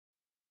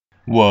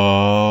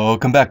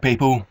Welcome back,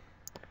 people.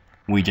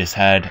 We just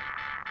had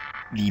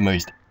the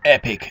most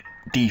epic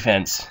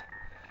defense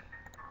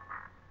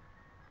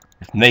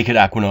with naked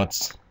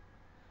aquanauts.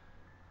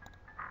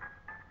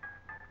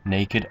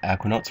 Naked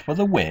aquanauts for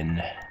the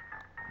win.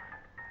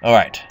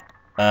 Alright,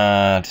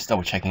 just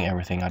double checking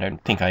everything. I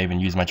don't think I even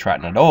used my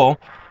Triton at all,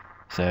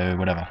 so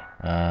whatever.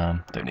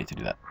 Don't need to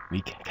do that. We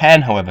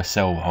can, however,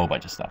 sell a whole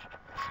bunch of stuff.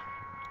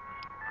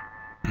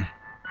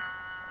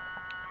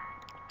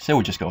 So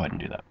we'll just go ahead and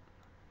do that.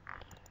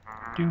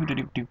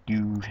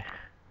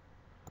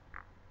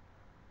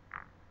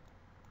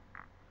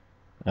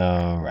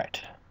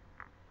 Alright.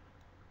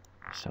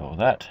 So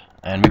that,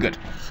 and we're good.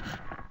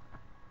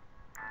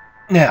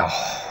 Now,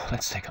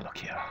 let's take a look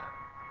here.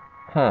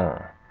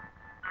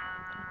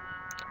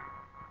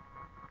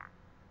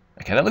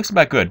 Okay, that looks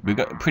about good.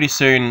 Pretty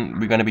soon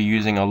we're going to be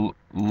using a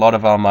lot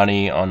of our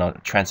money on our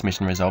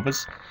transmission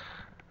resolvers.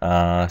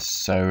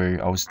 So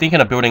I was thinking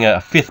of building a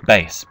fifth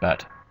base,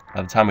 but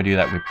by the time we do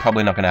that, we're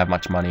probably not going to have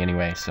much money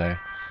anyway, so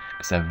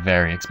because they're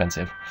very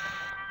expensive.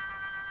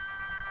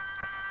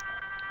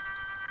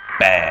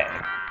 Bang!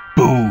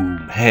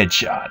 Boom!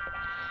 Headshot!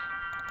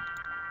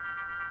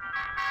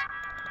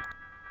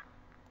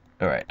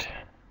 Alright.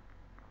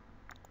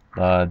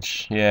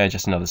 Large. Yeah,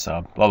 just another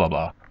sub. Blah blah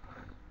blah.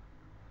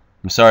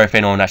 I'm sorry if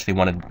anyone actually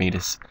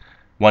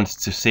wants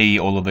to see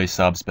all of those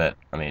subs, but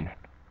I mean,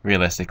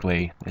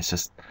 realistically, it's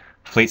just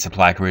fleet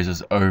supply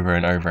cruisers over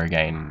and over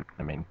again.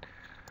 I mean,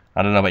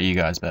 I don't know about you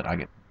guys, but I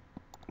get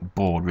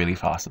bored really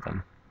fast of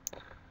them.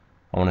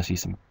 I want to see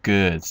some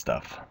good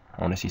stuff.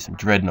 I want to see some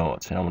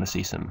dreadnoughts, and I want to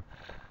see some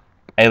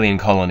alien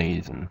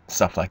colonies and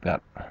stuff like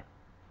that.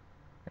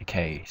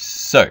 Okay,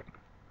 so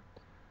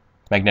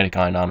magnetic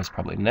iron armor is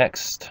probably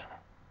next.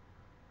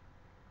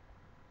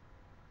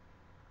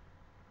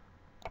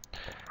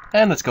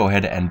 And let's go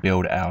ahead and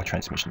build our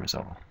transmission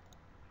resolver.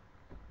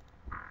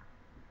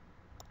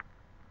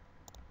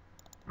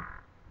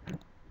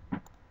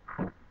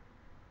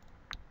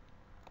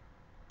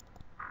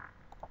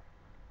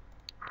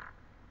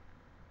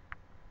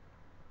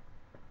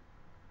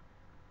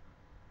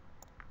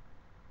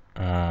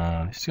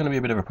 This is going to be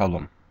a bit of a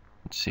problem.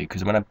 Let's see,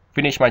 because when I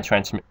finish my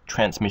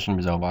transmission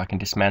resolver, I can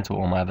dismantle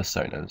all my other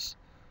sonars.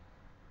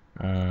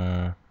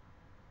 And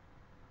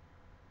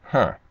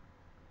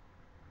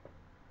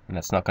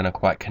that's not going to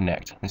quite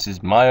connect. This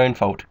is my own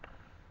fault.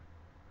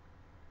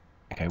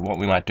 Okay, what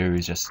we might do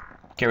is just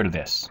get rid of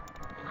this.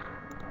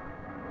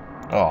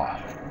 Oh,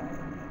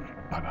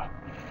 bugger.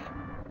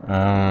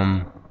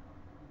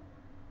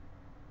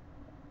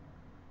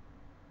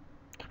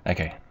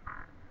 Okay,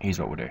 here's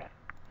what we'll do.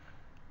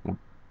 We'll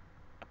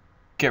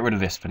get rid of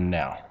this for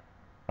now.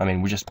 I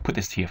mean, we'll just put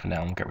this here for now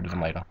and we'll get rid of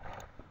them later.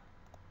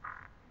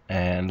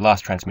 And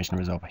last transmission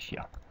resolver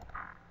here.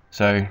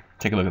 So,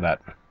 take a look at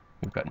that.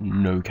 We've got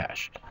no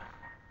cash.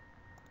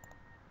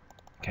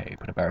 Okay,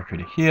 put a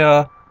barracuda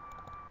here.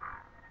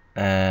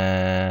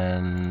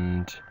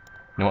 And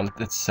you know what,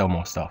 let's sell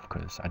more stuff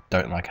because I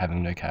don't like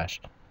having no cash.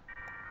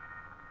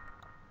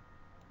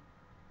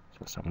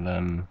 Sell some of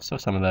them, sell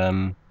some of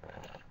them,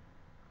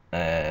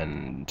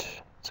 and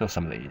sell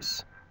some of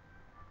these.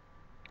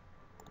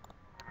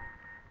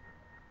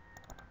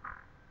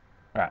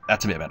 Alright,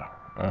 that's a bit better.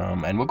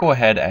 And we'll go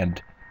ahead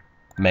and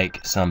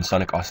make some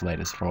sonic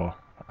oscillators for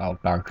our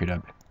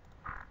barracuda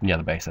and the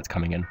other base that's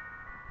coming in.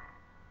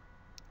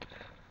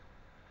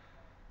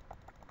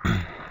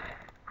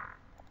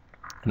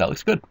 That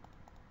looks good.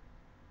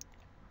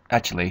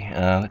 Actually,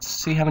 let's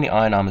see how many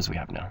iron armors we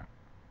have now.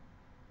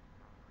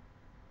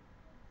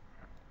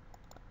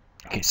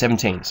 Okay,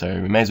 17,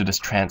 so we may as well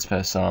just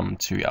transfer some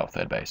to our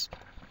third base.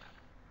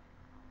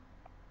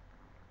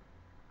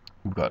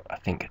 We've got, I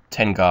think,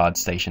 10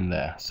 guards stationed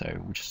there, so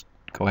we'll just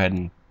go ahead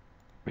and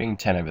bring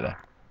 10 over there.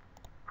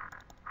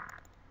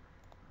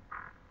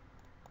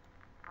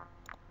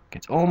 Okay,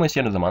 it's almost the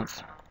end of the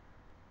month.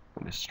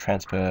 We'll just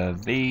transfer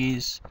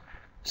these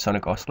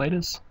sonic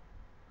oscillators.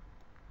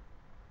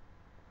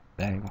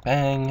 Bang,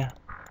 bang.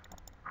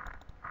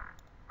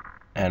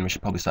 And we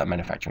should probably start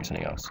manufacturing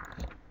something else.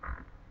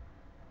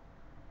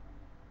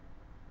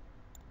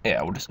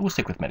 Yeah, we'll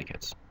stick with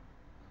medikits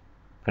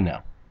for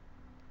now.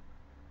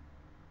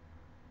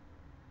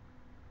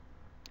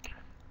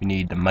 We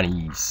need the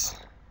monies.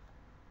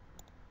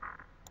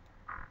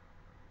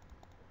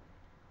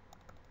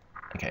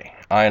 Okay,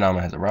 iron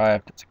armor has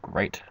arrived. That's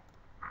great.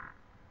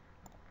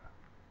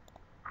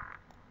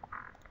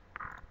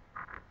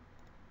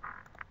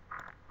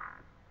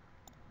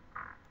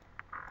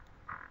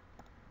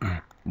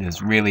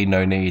 There's really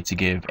no need to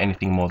give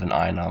anything more than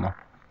iron armor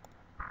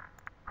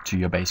to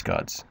your base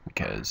guards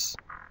because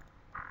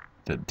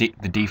the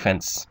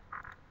defense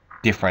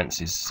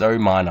difference is so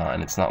minor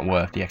and it's not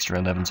worth the extra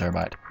 11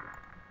 terabyte.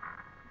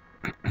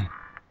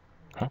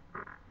 Huh?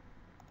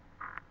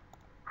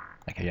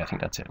 Okay, yeah, I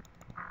think that's it.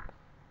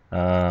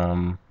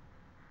 Do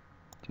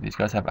these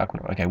guys have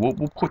aquanauts? Okay, we'll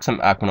put some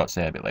aquanauts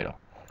there a bit later.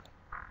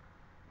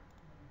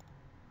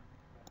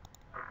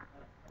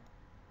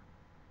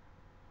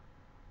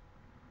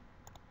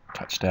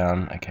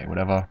 Touchdown. Okay,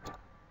 whatever.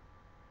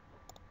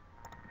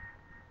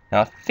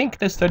 Now I think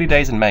there's 30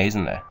 days in May,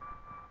 isn't there?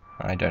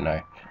 I don't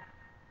know.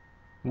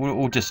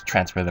 We'll just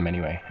transfer them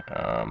anyway.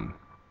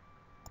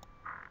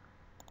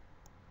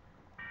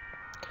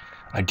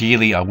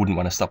 Ideally, I wouldn't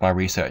want to stop my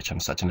research on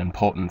such an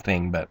important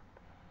thing, but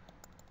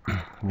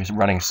we're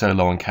running so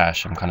low on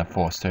cash, I'm kind of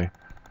forced to.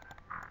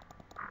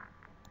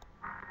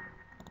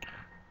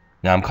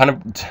 Now I'm kind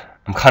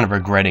of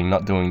regretting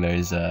not doing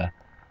those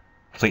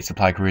fleet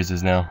supply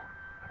cruises now.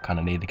 I kind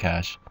of need the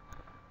cash.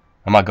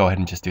 I might go ahead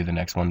and just do the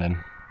next one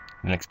then.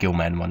 The next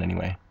Gilman one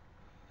anyway.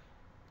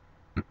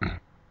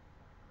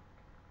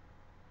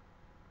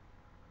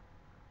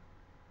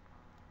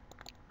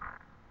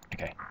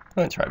 Okay, oh,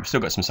 that's right. We've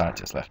still got some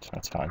scientists left.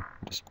 That's fine.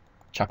 Just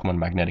chuck them on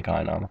magnetic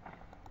iron armor.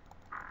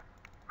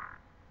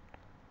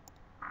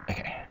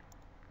 Okay.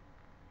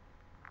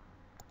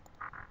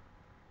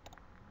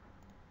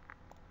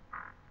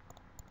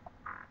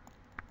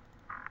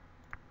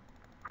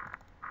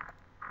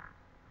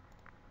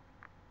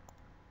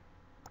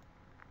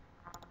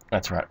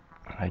 That's right.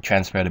 I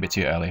transferred a bit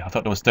too early. I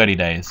thought there was 30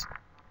 days.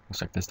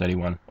 Looks like there's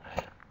 31.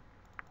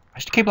 I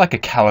should keep like a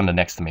calendar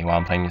next to me while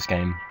I'm playing this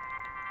game.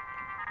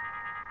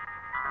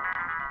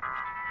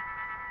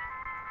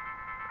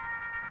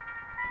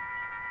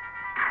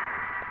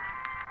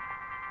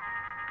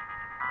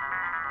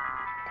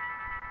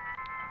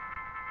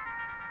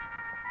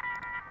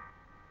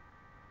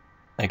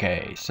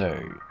 Okay, so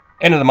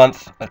end of the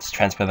month, let's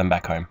transfer them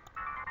back home.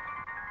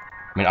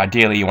 I mean,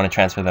 ideally you want to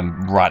transfer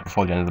them right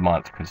before the end of the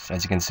month, because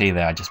as you can see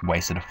there, I just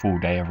wasted a full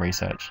day of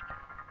research.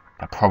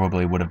 That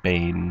probably would have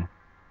been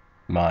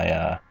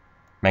my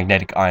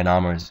magnetic iron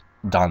armor is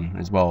done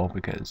as well,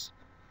 because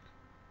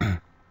it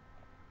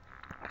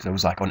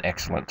was like on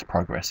excellent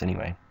progress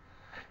anyway.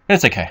 And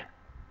it's okay.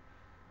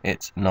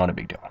 It's not a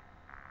big deal.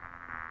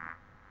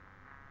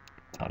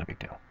 It's not a big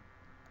deal.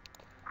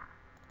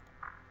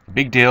 The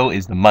big deal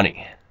is the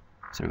money.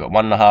 So we've got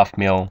 1.5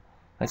 mil.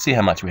 Let's see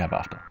how much we have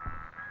after.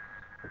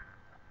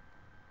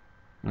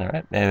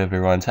 Alright,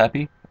 everyone's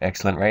happy.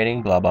 Excellent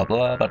rating, blah blah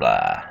blah blah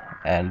blah.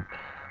 And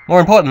more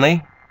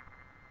importantly,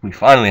 we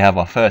finally have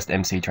our first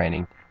MC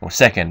training. Or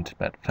second,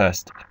 but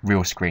first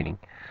real screening.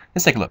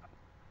 Let's take a look.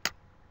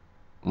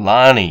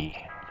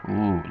 Lani.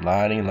 Ooh,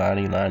 Lani,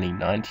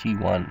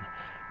 91.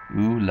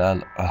 Ooh la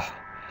la. Oh.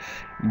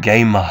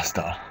 Game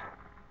Master.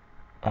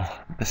 Oh,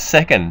 the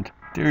second.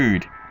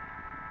 Dude.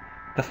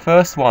 The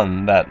first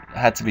one that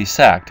had to be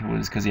sacked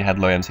was because he had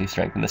low MC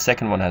strength, and the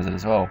second one has it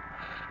as well.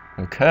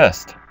 We're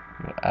cursed.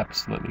 We're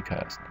absolutely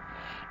cursed.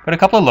 Got a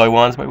couple of low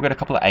ones, but we've got a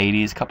couple of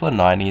 80s, a couple of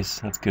 90s.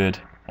 That's good.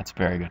 That's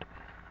very good.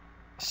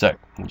 So,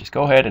 we'll just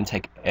go ahead and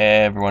take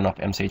everyone off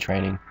MC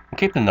training. We'll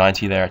keep the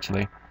 90 there,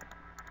 actually.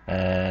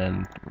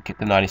 And we'll keep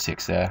the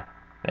 96 there.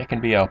 There can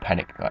be our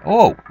panic guy.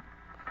 Oh!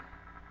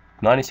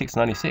 96,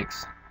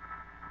 96.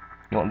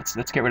 You know what,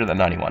 let's get rid of that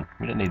 91.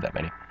 We don't need that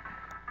many.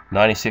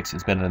 96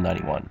 is better than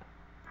 91.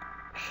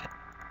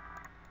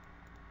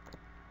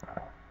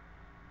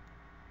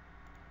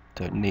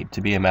 Don't need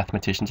to be a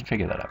mathematician to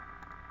figure that out.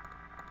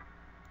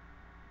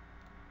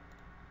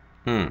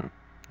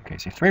 Okay,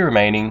 so 3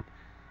 remaining.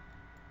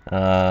 You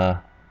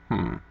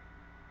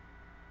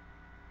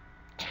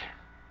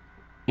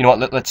know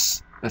what?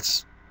 Let's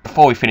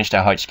before we finish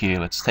our HQ,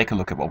 let's take a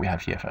look at what we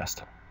have here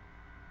first.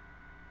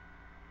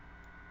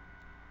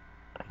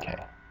 Okay.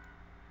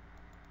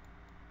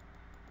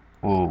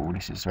 Ooh,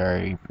 this is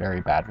very,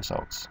 very bad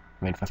results.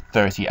 I mean, for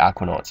 30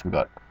 Aquanauts, we've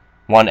got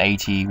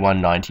 180,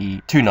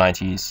 190, 2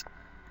 90s,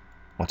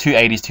 or 2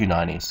 80s, 2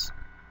 90s.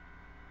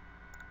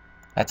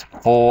 That's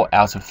 4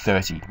 out of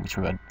 30, which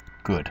were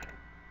good.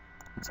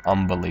 It's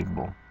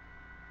unbelievable.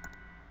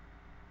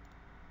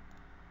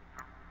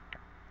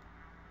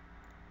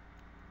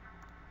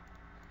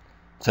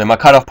 So my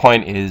cutoff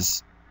point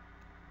is,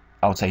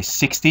 I would say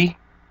 60,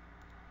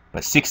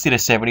 but 60 to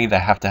 70, they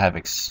have to have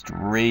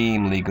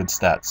extremely good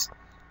stats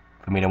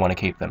for me to want to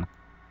keep them.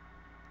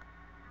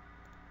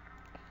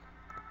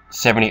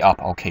 70 up,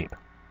 I'll keep.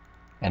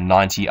 And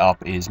 90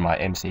 up is my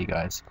MC,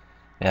 guys.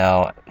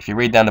 Now, if you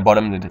read down the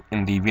bottom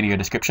in the video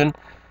description,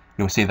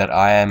 you'll see that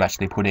I am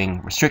actually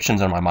putting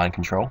restrictions on my mind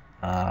control,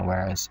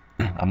 whereas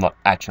I'm not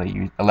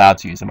actually allowed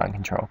to use the mind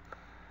control.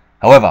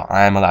 However,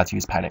 I am allowed to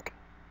use panic.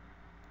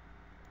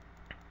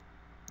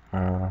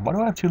 Why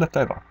do I have 2 left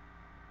over?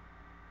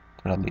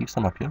 Did I leave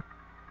some up here?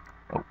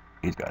 Oh,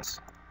 these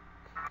guys.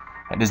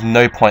 And there's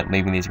no point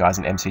leaving these guys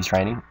in MC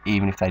training,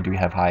 even if they do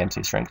have high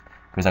MC strength,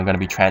 because I'm going to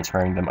be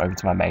transferring them over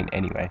to my main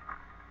anyway.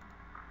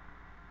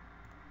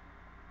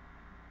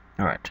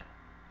 Alright,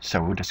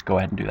 so we'll just go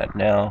ahead and do that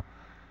now.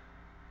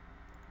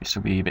 This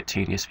will be a bit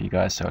tedious for you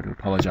guys, so I do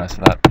apologize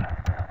for that.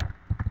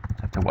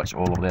 I have to watch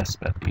all of this,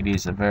 but it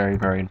is a very,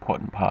 very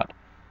important part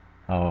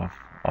of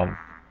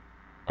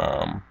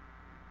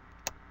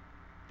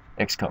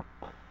XCOM.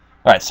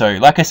 Alright, so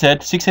like I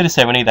said, 60 to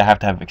 70, they have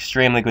to have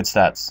extremely good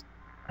stats.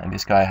 And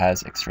this guy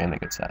has extremely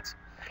good stats.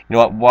 You know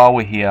what, while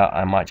we're here,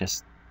 I might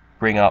just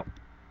bring up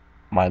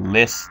my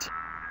list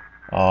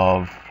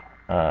of...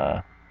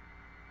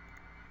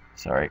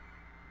 sorry,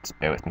 just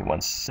bear with me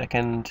 1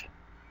 second.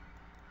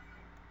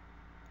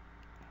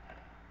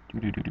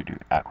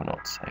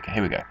 Aquanauts. Okay,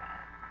 here we go.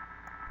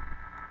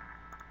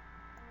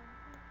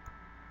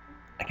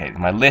 Okay,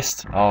 my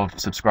list of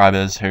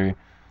subscribers who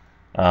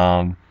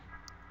have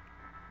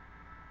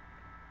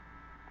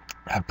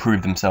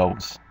proved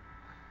themselves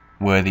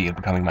worthy of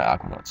becoming my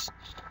Aquanauts.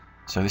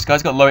 So this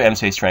guy's got low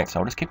MC strength, so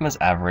I'll just keep him as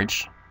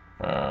average.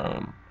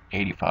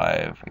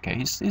 85. Okay,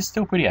 he's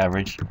still pretty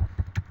average,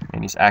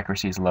 and his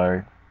accuracy is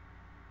low.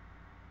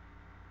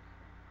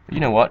 But you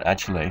know what?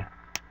 Actually,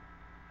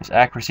 his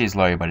accuracy is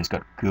low, but he's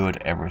got good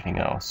everything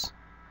else,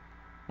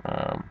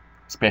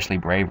 especially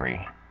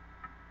bravery.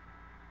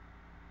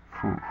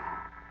 Whew.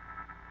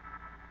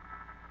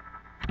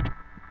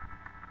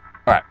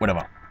 Alright,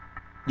 whatever.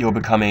 You're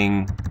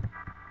becoming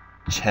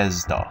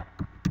Chesda.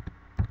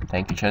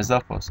 Thank you,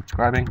 Chesda, for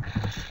subscribing.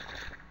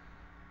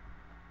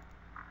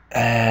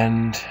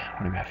 And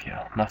what do we have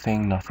here?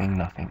 Nothing, nothing,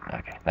 nothing.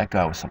 Okay, that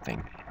guy was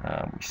something.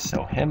 We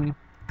sell him.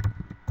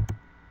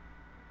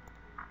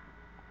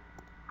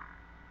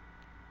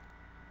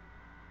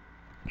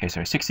 Okay,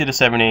 so 60 to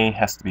 70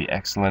 has to be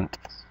excellent.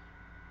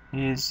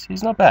 He's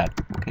not bad.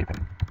 We'll keep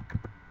him.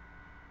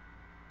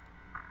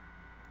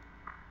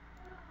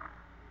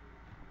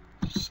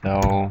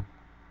 So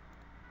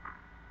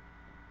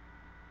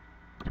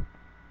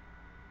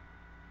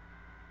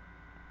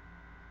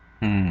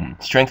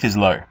strength is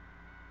low.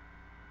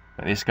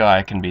 But this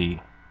guy can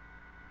be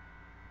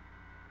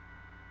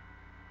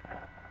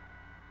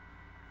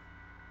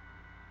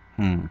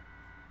yeah,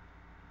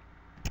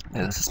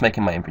 let's just make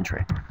him my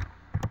infantry.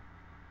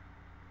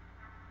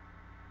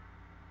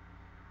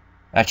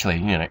 Actually,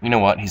 you know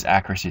what? His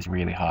accuracy is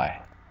really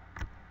high.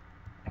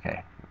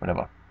 Okay,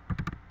 whatever.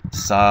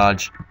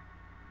 Sarge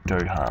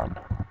Dohan.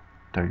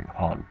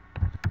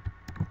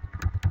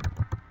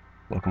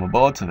 Welcome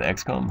aboard to the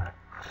XCOM.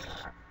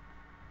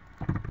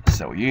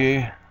 So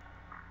you.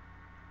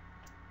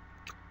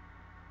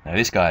 Now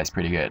this guy is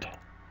pretty good.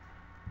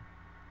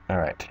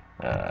 Alright.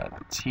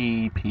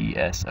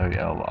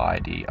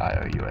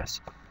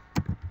 TPSOLIDIOUS.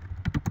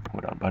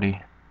 Hold on,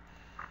 buddy.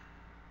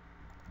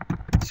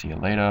 See you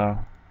later.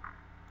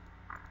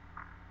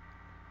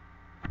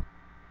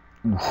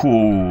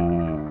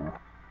 Whoa.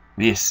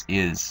 This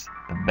is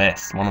the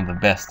best. One of the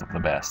best of the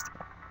best.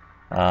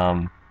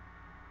 Alright,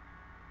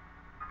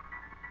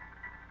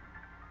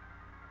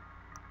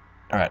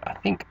 I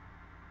think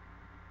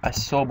I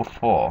saw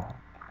before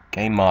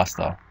Game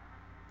Master.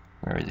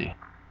 Where is he?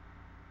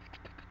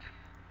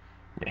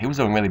 Yeah, he was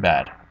doing really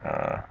bad.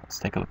 Let's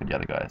take a look at the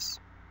other guys.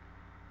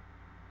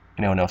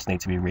 Anyone else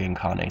need to be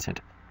reincarnated?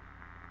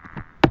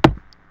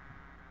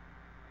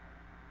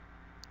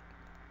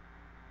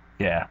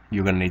 Yeah,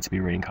 you're gonna need to be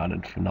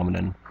reincarnated.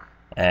 Phenomenon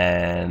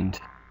and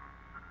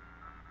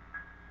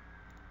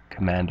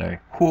Commando.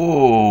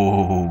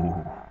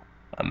 Whoa!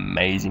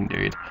 Amazing,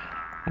 dude.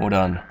 Well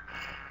done.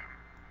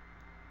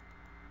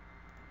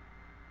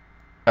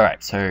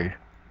 Alright, so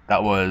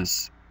that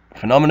was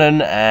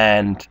Phenomenon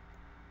and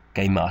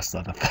Game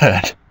Master, the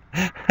third.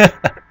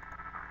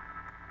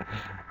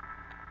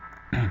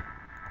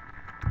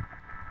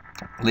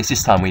 At least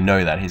this time we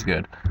know that he's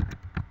good.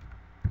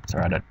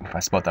 Sorry, if I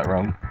spot that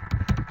wrong.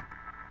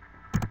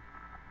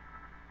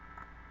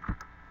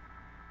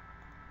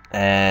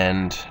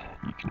 And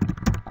you can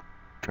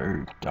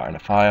go die in a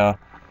fire.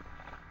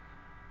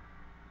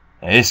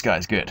 Now, this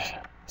guy's good.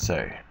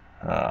 So,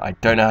 I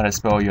don't know how to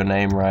spell your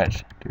name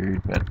right,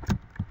 dude, but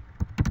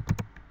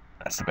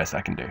that's the best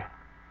I can do.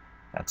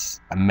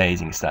 That's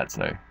amazing stats,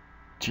 though.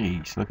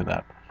 Jeez, look at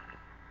that.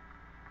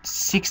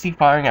 60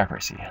 firing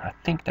accuracy. I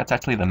think that's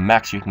actually the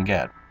max you can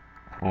get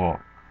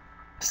for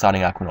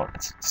starting Aquanaut.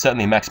 It's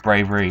certainly max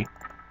bravery.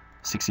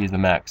 60 is the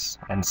max,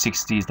 and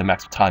 60 is the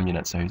max time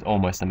unit, so he's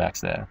almost the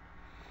max there.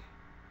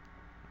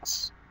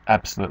 It's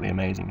absolutely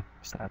amazing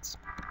stats.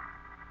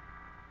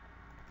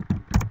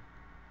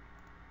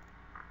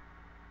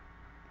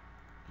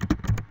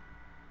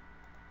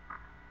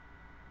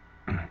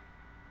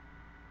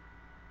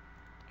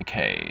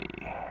 Okay.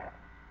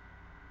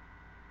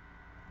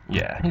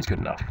 Yeah, he's good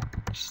enough.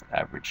 Just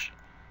average.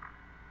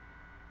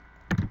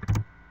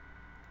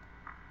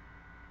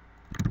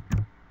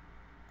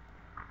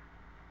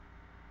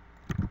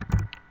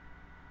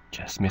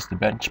 Just missed the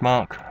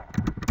benchmark.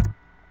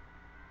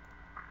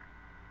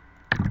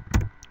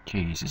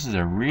 Jeez, this is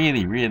a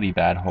really, really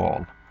bad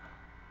haul.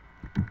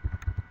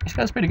 This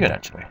guy's pretty good,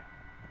 actually.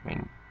 I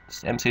mean,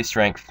 MC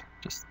strength,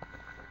 just a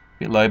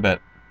bit low,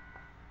 but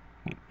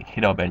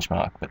hit our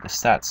benchmark. But the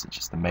stats are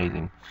just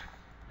amazing.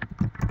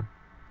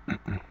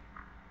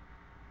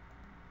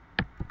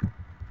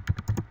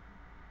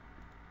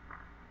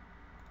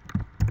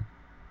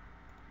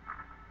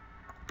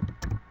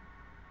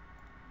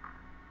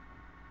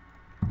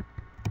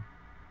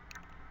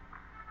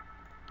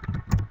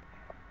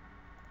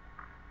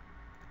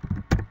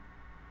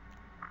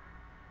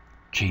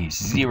 Jeez,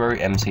 0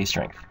 MC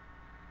strength.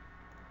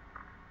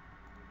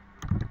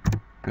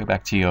 Go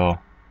back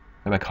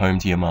home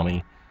to your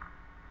mummy.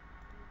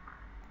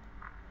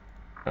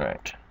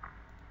 Alright.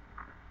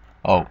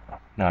 Oh,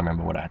 now I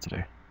remember what I had to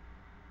do.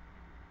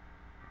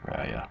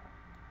 Right, yeah.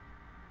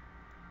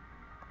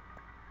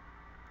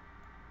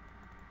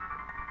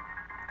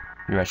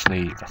 You're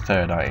actually the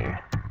third, aren't you?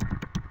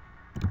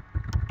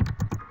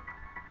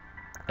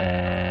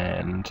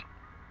 And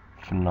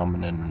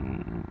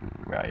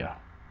Phenomenon, right, yeah.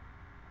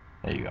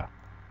 There you go.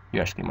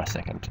 You're actually my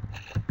second.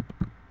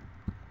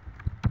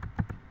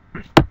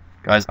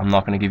 Guys, I'm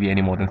not going to give you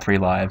any more than 3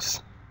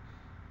 lives.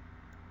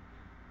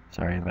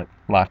 Sorry, but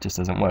life just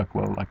doesn't work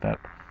well like that.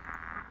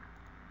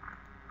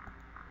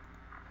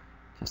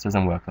 Just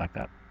doesn't work like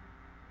that.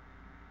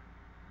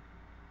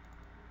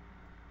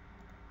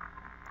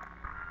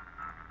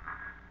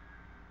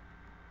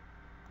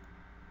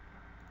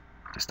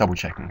 Just double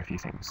checking a few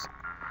things.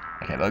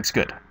 Okay, that looks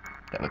good.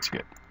 That looks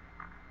good.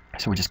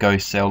 So we'll just go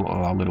sell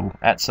all our little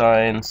 @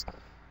 signs.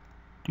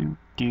 Do.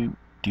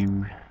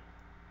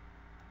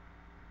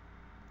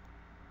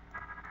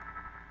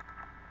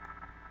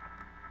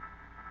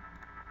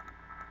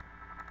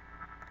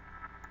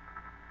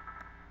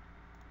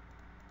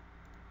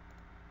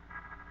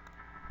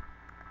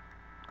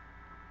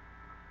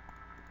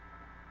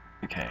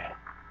 Okay.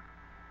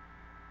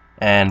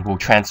 And we'll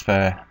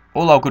transfer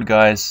all our good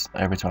guys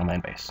over to our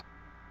main base.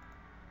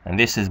 And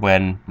this is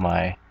when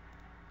my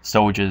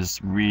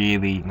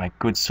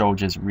good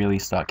soldiers really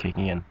start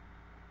kicking in.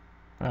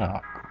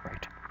 Oh,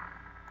 great.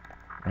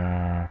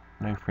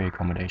 No free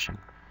accommodation.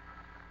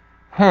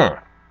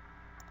 That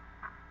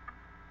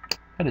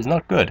is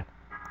not good.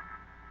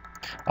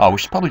 Oh, we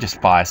should probably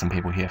just fire some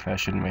people here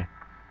first, shouldn't we?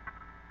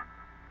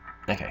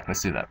 Okay,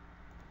 let's do that.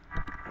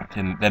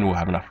 Then we'll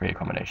have enough free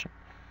accommodation.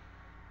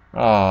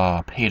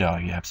 Oh, Peter,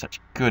 you have such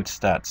good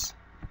stats.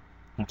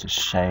 It's a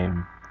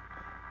shame.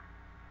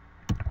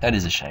 That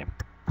is a shame.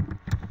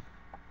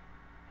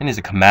 And he's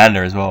a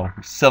commander as well.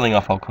 He's selling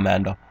off our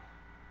commander.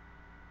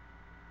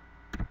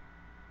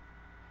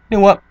 You know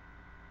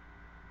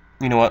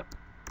what?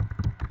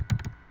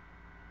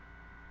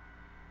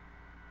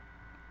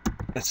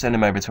 Let's send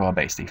him over to our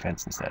base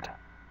defense instead.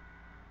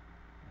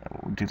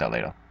 We'll do that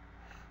later.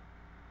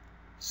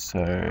 So,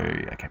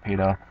 okay,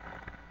 Peter.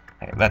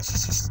 Okay, that's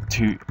just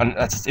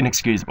that's just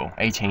inexcusable.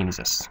 18 is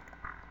just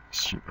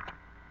stupid.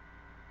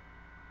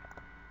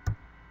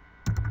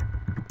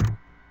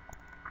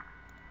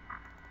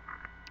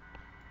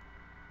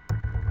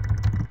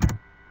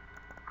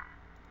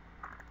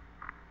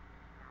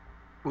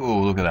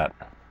 Oh, look at that.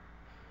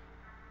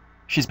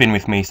 She's been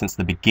with me since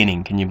the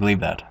beginning, can you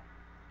believe that?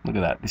 Look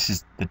at that. This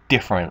is the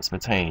difference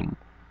between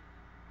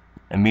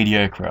a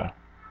mediocre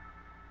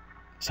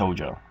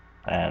soldier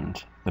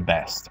and the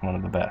best, one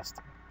of the best.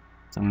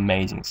 It's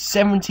amazing.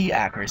 70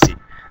 accuracy.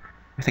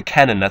 With a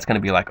cannon, that's going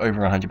to be like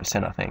over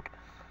 100%, I think.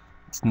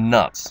 It's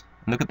nuts.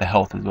 And look at the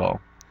health as well.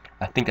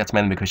 I think that's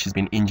mainly because she's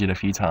been injured a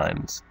few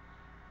times.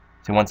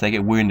 So once they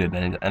get wounded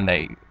and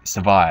they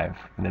survive,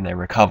 and then they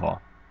recover,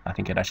 I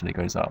think it actually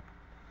goes up.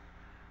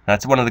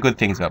 That's one of the good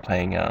things about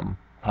playing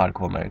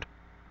hardcore mode.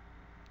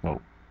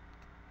 Well,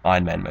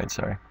 Ironman mode,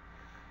 sorry.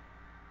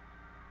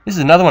 This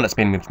is another one that's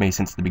been with me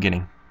since the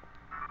beginning.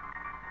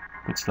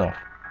 Good stuff.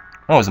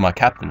 Oh, this is my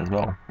captain as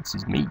well. This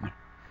is me.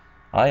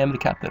 I am the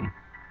captain.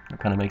 That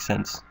kind of makes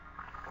sense.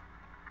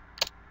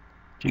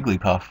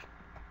 Jigglypuff.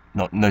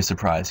 No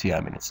surprise here.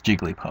 I mean, it's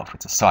Jigglypuff.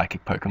 It's a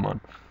psychic Pokemon.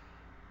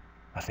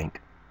 I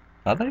think.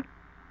 Are they? I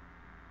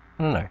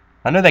don't know.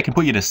 I know they can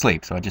put you to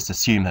sleep, so I just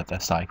assume that they're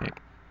psychic.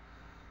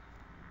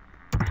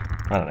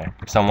 I don't know.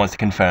 If someone wants to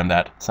confirm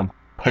that, some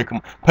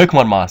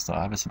Pokemon Master.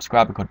 I have a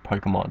subscriber called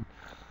Pokemon.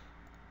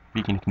 If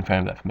you can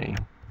confirm that for me.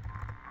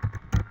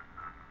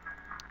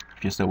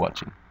 If you're still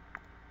watching.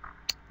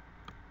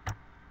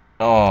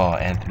 Oh,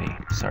 Anthony.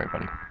 Sorry,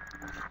 buddy.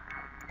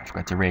 I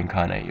forgot to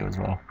reincarnate you as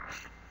well.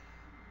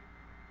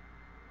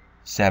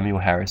 Samuel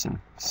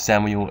Harrison.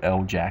 Samuel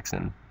L.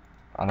 Jackson.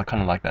 I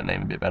kind of like that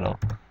name a bit better.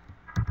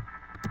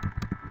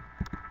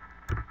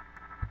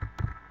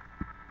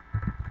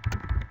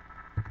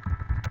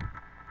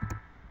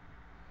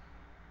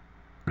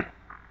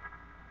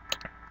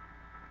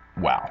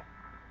 Wow.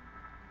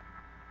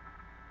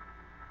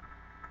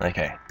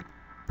 Okay.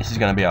 This is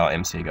going to be our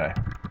MC guy.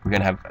 We're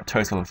going to have a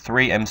total of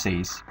 3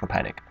 MCs for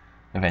Panic,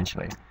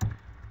 eventually.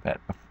 But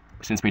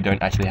since we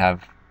don't actually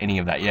have any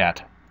of that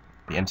yet,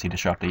 the MC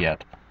Disruptor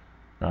yet,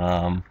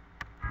 yeah,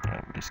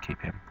 we'll just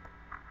keep him.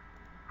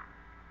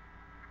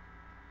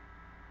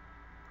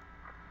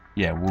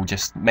 Yeah, we'll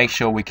just make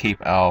sure we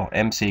keep our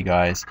MC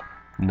guys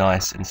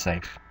nice and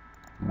safe,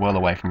 well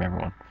away from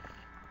everyone,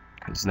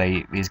 because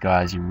these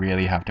guys you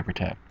really have to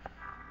protect.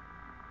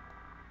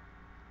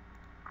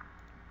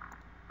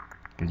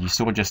 Because you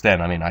saw just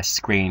then, I mean, I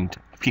screened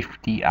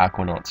 50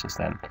 Aquanauts just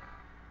then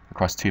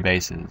across 2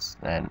 bases,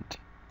 and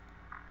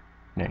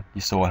you know, you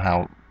saw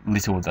how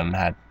little of them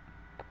had.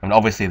 I mean,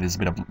 obviously there's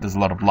a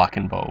lot of luck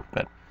involved,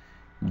 but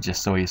you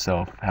just saw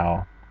yourself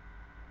how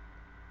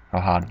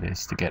hard it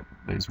is to get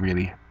those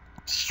really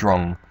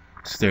strong,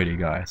 sturdy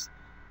guys.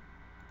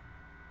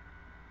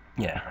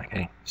 Yeah,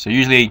 okay. So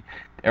usually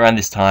around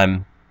this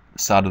time, the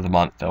start of the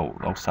month,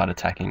 they'll start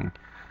attacking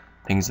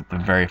things at the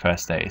very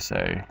first day.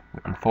 So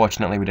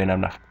unfortunately, we don't have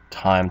enough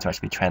time to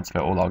actually transfer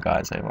all our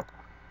guys over.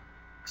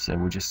 So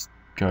we'll just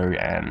go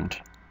and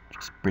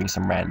just bring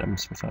some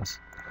randoms with us.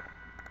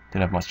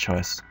 Don't have much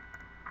choice.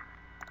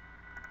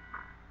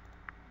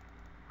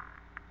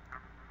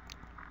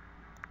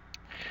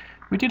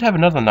 We did have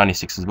another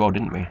 96 as well,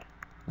 didn't we?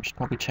 We should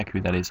probably check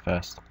who that is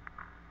first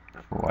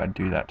before I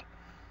do that.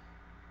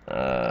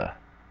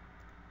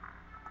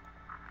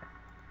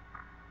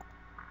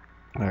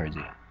 Where is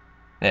he?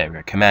 There we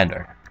go,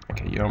 Commando.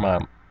 Okay, you're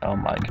our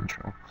mind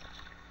control.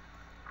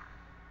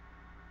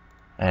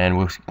 And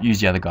we'll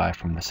use the other guy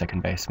from the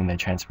second base when they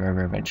transfer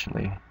over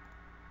eventually.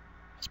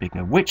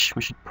 Speaking of which,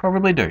 we should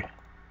probably do.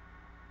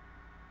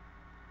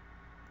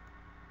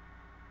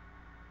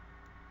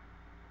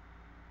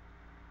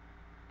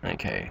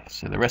 Okay,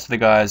 so the rest of the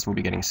guys will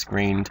be getting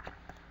screened.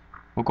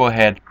 We'll go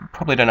ahead,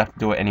 probably don't have to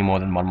do it any more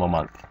than 1 more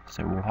month.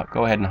 So we'll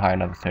go ahead and hire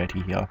another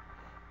 30 here.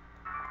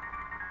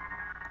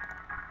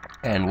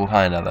 And we'll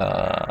hire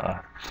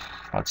another,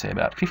 I'd say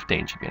about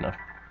 15 should be enough.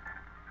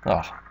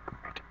 Oh,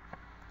 great.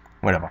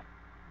 Whatever.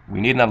 We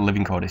need another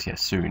living quarters here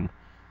soon.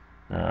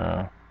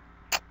 Let's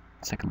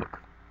take a look.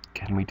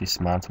 Can we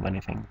dismantle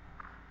anything?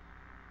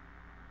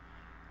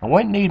 I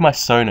won't need my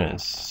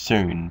sonars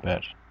soon,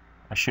 but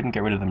I shouldn't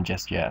get rid of them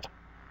just yet.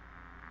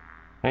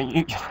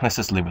 Let's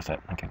just live with it.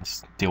 Okay,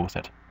 let's deal with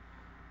it.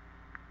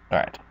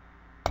 Alright.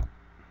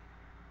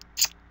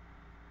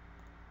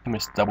 Let me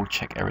just double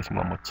check everything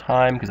one more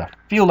time, because I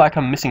feel like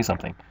I'm missing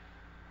something.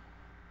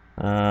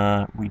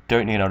 We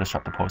don't need our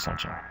Disruptor pulse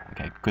launcher.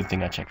 Okay, good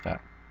thing I checked that.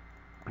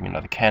 Bring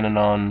another cannon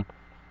on.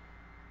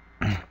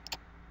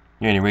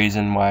 The only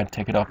reason why I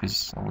take it off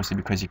is obviously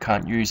because you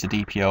can't use the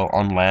DPL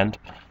on land.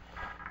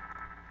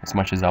 As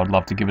much as I would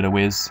love to give it a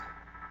whiz.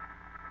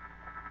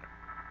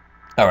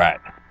 Alright.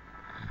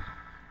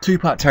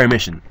 2-part terror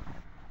mission.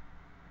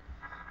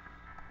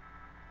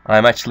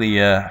 I'm actually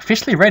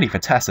officially ready for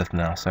Tassif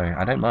now, so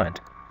I don't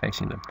mind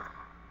facing them.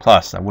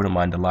 Plus, I wouldn't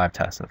mind a live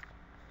Tassif.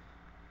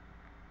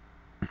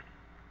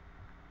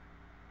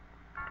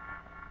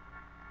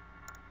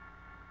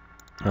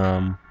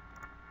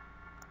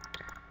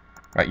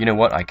 Right, you know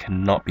what? I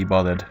cannot be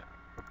bothered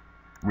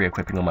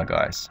re-equipping all my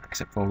guys,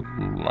 except for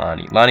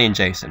Lani. Lani and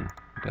Jason.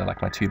 They're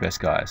like my 2 best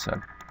guys, so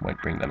I won't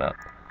bring them out.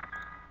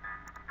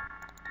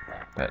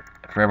 But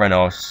for everyone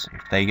else,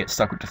 if they get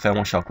stuck with the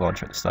thermal shock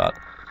launcher at the start,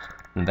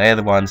 then they are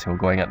the ones who are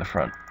going at the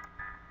front.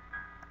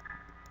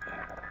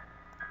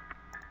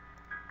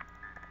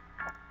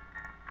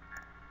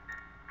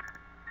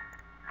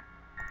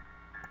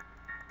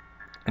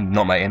 And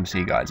not my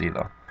MC guys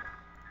either.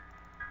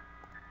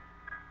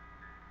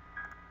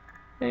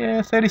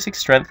 Yeah, 36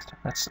 strength.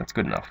 That's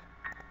good enough.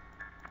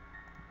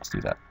 Let's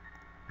do that.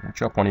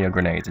 Drop one of your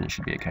grenades and you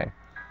should be okay.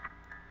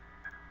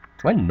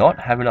 Do I not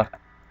have enough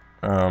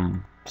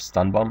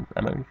stun bomb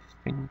ammo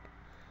thing?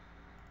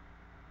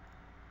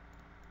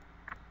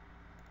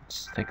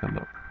 Let's take a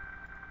look.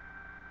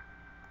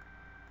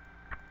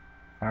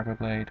 Fiber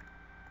blade.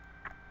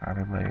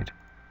 Fiber blade.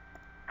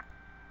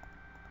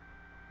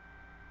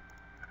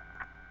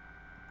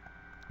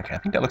 Okay, I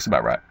think that looks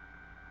about right.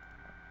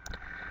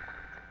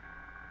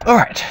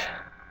 Alright.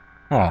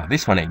 Oh,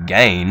 this one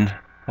again.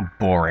 Oh,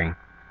 boring.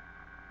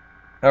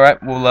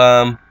 Alright,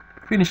 we'll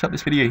finish up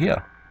this video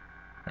here.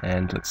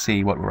 And let's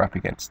see what we're up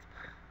against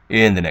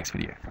in the next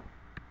video.